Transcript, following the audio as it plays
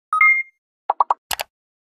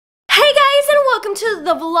welcome to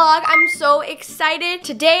the vlog. I'm so excited.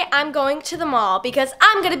 Today I'm going to the mall because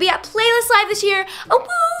I'm gonna be at Playlist Live this year. Oh,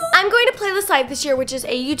 woo! I'm going to Playlist Live this year, which is a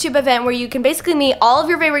YouTube event where you can basically meet all of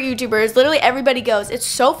your favorite YouTubers. Literally everybody goes. It's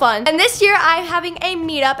so fun. And this year I'm having a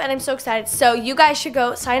meetup and I'm so excited. So you guys should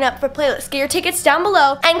go sign up for Playlist. Get your tickets down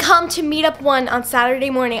below and come to Meetup 1 on Saturday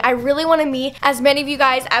morning. I really want to meet as many of you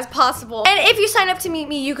guys as possible. And if you sign up to meet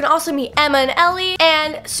me, you can also meet Emma and Ellie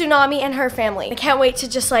and Tsunami and her family. I can't wait to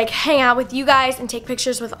just like hang out with you guys and take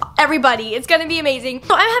pictures with everybody. It's gonna be amazing.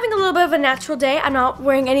 So I'm having a little bit of a natural day. I'm not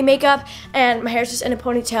wearing any makeup and my hair's just in a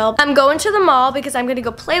ponytail. I'm going to the mall because I'm gonna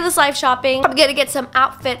go Playlist Live shopping. I'm gonna get some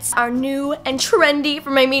outfits, are new and trendy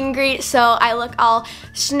for my meet and greet, so I look all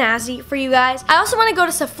snazzy for you guys. I also wanna go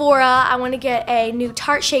to Sephora. I wanna get a new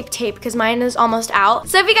Tarte Shape tape because mine is almost out.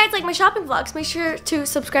 So if you guys like my shopping vlogs, make sure to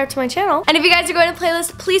subscribe to my channel. And if you guys are going to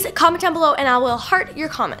Playlist, please comment down below and I will heart your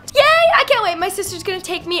comment. Yay! I can't wait. My sister's gonna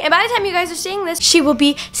take me, and by the time you guys are seeing this, she will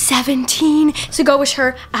be 17. So go wish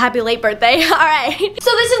her a happy late birthday. All right.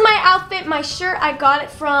 So this is my outfit. My shirt, I got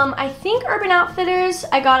it from, I think, Urban Outfitters.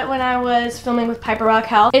 I got it when I was filming with Piper Rock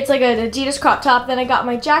Hell. It's like an Adidas crop top. Then I got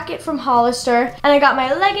my jacket from Hollister, and I got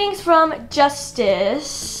my leggings from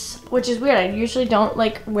Justice, which is weird. I usually don't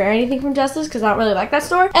like wear anything from Justice because I don't really like that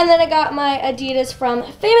store. And then I got my Adidas from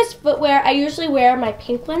Famous Footwear. I usually wear my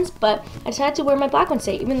pink ones, but I decided to wear my black ones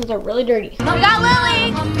today, even though they're really dirty. We got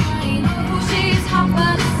Lily!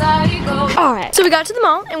 Alright, so we got to the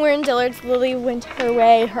mall and we're in Dillard's. Lily went her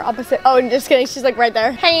way, her opposite. Oh, just kidding, she's like right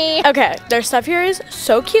there. Hey! Okay, their stuff here is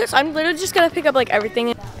so cute, so I'm literally just gonna pick up like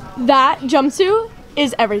everything. That jumpsuit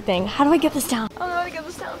is everything. How do I get this down? I don't know how to get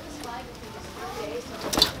this down.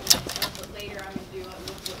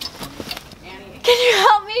 Can you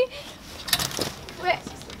help me? Wait.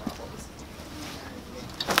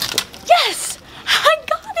 Yes! I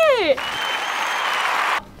got it!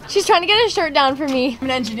 She's trying to get a shirt down for me. I'm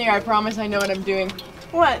an engineer, I promise I know what I'm doing.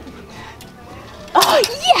 What? Oh,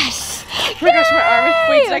 yes! Oh my gosh, my arm is,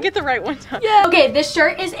 wait, did I get the right one down? Yeah. Okay, this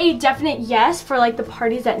shirt is a definite yes for like the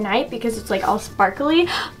parties at night because it's like all sparkly.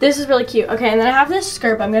 This is really cute. Okay, and then I have this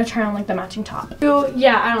skirt, but I'm gonna try on like the matching top. Ooh,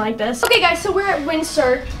 yeah, I don't like this. Okay guys, so we're at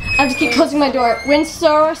Windsor. I have to keep closing my door.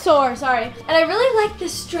 Windsor, sorry. And I really like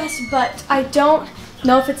this dress, but I don't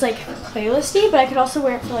know if it's like playlisty, but I could also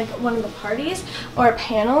wear it for like one of the parties or a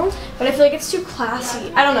panel, but I feel like it's too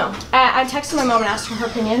classy. I don't know. I texted my mom and asked her her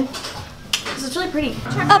opinion. This is really pretty.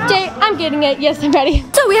 Update, I'm getting it. Yes, I'm ready.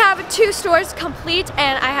 So we have 2 stores complete,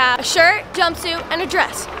 and I have a shirt, jumpsuit, and a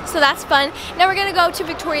dress. So that's fun. Now we're gonna go to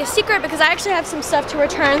Victoria's Secret because I actually have some stuff to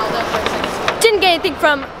return. Didn't get anything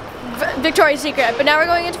from Victoria's Secret, but now we're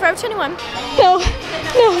going into Forever 21. No.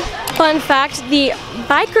 Fun fact, the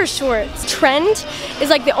biker shorts trend is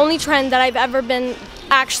like the only trend that I've ever been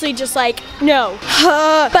actually just like, no.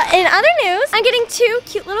 But in other news, I'm getting 2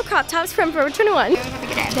 cute little crop tops from Forever 21.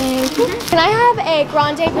 Thank you. Can I have a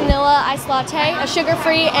grande vanilla iced latte, a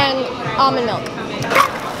sugar-free, and almond milk?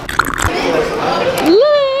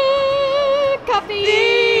 Look,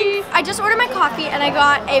 coffee. I just ordered my coffee and I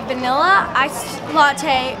got a vanilla iced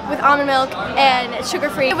latte with almond milk and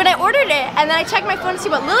sugar-free. When I ordered it and then I checked my phone to see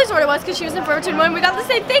what Lily's order was because she was in Forever 21, we got the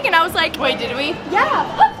same thing and I was like, wait, did we?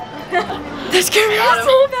 Yeah. That scared me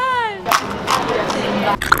so bad.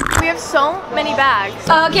 We have so many bags.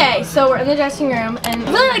 Okay, so we're in the dressing room and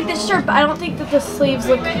I really like this shirt, but I don't think that the sleeves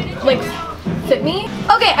look like fit me.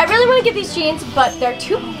 Okay, I really want to get these jeans, but they're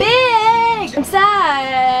too big. I'm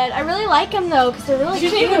sad. I really like them though, because they're really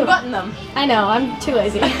cute. You didn't even button them. I know, I'm too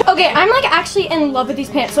lazy. Okay, I'm like actually in love with these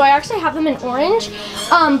pants. So I actually have them in orange,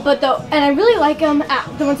 and I really like them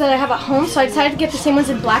at the ones that I have at home. So I decided to get the same ones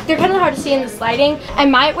in black. They're kind of hard to see in this lighting. I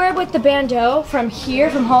might wear it with the bandeau from here,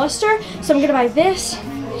 from Hollister. So I'm gonna buy these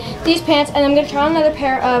pants, and I'm gonna try on another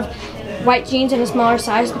pair of white jeans in a smaller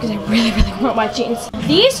size because I really want white jeans.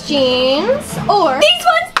 These jeans, or these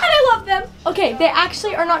ones, and I love them. Okay, they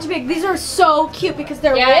actually are not too big. These are so cute because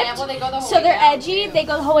they're ripped, well, they go the whole so they're edgy. They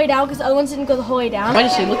go the whole way down because the other ones didn't go the whole way down. What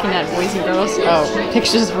is she looking at, boys and girls? Oh,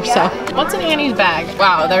 pictures for sale. What's in Annie's bag?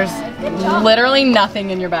 Wow, there's literally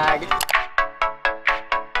nothing in your bag.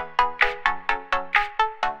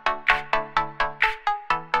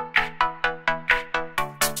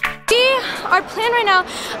 Our plan right now,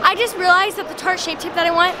 I just realized that the Tarte Shape tape that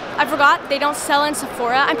I forgot, they don't sell in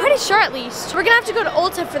Sephora. I'm pretty sure at least. We're gonna have to go to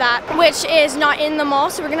Ulta for that, which is not in the mall,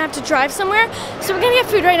 so we're gonna have to drive somewhere. So we're gonna get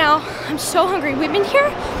food right now. I'm so hungry. We've been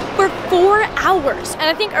here for 4 hours, and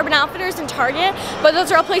I think Urban Outfitters and Target, but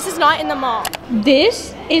those are all places not in the mall.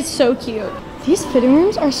 This is so cute. These fitting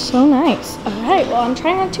rooms are so nice. All right, well, I'm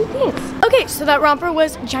trying on 2 things. Okay. Okay, so that romper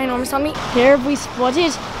was ginormous on me. Here we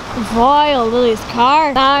spotted Royal Lily's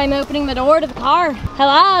car. I'm opening the door to the car.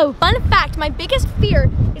 Hello. Fun fact, my biggest fear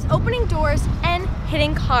is opening doors and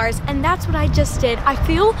hitting cars, and that's what I just did. I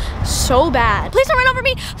feel so bad. Please don't run over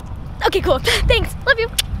me. Okay, cool. Thanks. Love you.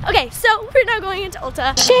 Okay, so we're now going into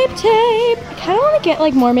Ulta. Shape tape. I kind of want to get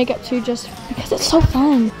like more makeup too, just because it's so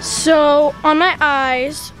fun. So on my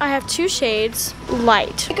eyes, I have 2 shades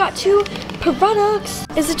light. I got 2 products.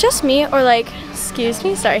 Is it just me or like, excuse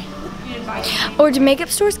me, sorry. Or do makeup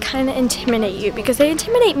stores kind of intimidate you? Because they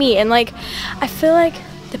intimidate me, and like, I feel like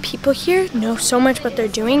the people here know so much what they're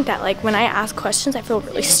doing that like when I ask questions, I feel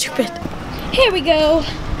really stupid. Here we go.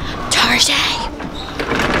 Target.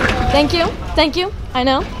 Thank you. Thank you. I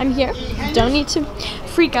know. I'm here. Don't need to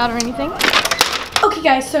freak out or anything. Okay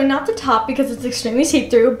guys, so not the top because it's extremely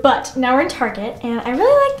see-through, but now we're in Target and I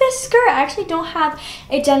really like this skirt. I actually don't have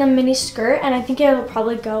a denim mini skirt and I think it'll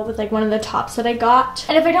probably go with like one of the tops that I got.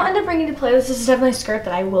 And if I don't end up bringing to play, this is definitely a skirt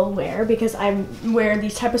that I will wear because I wear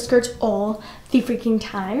these type of skirts all the freaking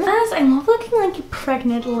time. As I love looking like a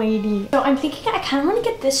pregnant lady. So I'm thinking I kind of want to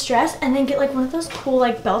get this dress and then get like one of those cool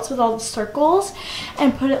like belts with all the circles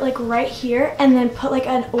and put it like right here and then put like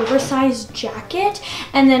an oversized jacket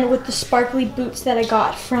and then with the sparkly boots that I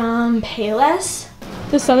got from Payless.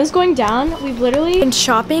 The sun is going down. We've literally Been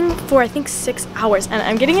shopping for I think 6 hours and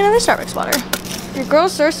I'm getting another Starbucks water. Your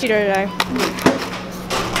girl's thirsty today.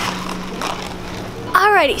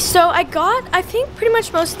 Alrighty, so I got, I think pretty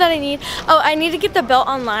much most of that I need. Oh, I need to get the belt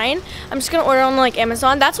online. I'm just gonna order on like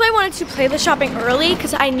Amazon. That's why I wanted to play the shopping early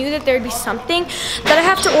because I knew that there'd be something that I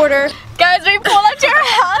have to order. Guys, we pulled up to our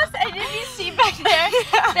house and if you see back there,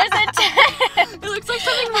 there's a tent. It looks like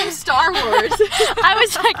something from Star Wars. I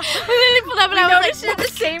was like, we literally pulled up and I was like, at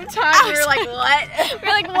the same time, we were like, what? We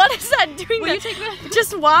were like, what is that doing? Will you take that?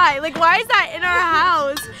 Just why? Like, why is that in our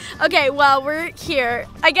house? Okay, well, we're here.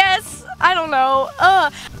 I guess, I don't know.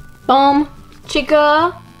 Boom.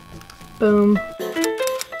 Chica. Boom.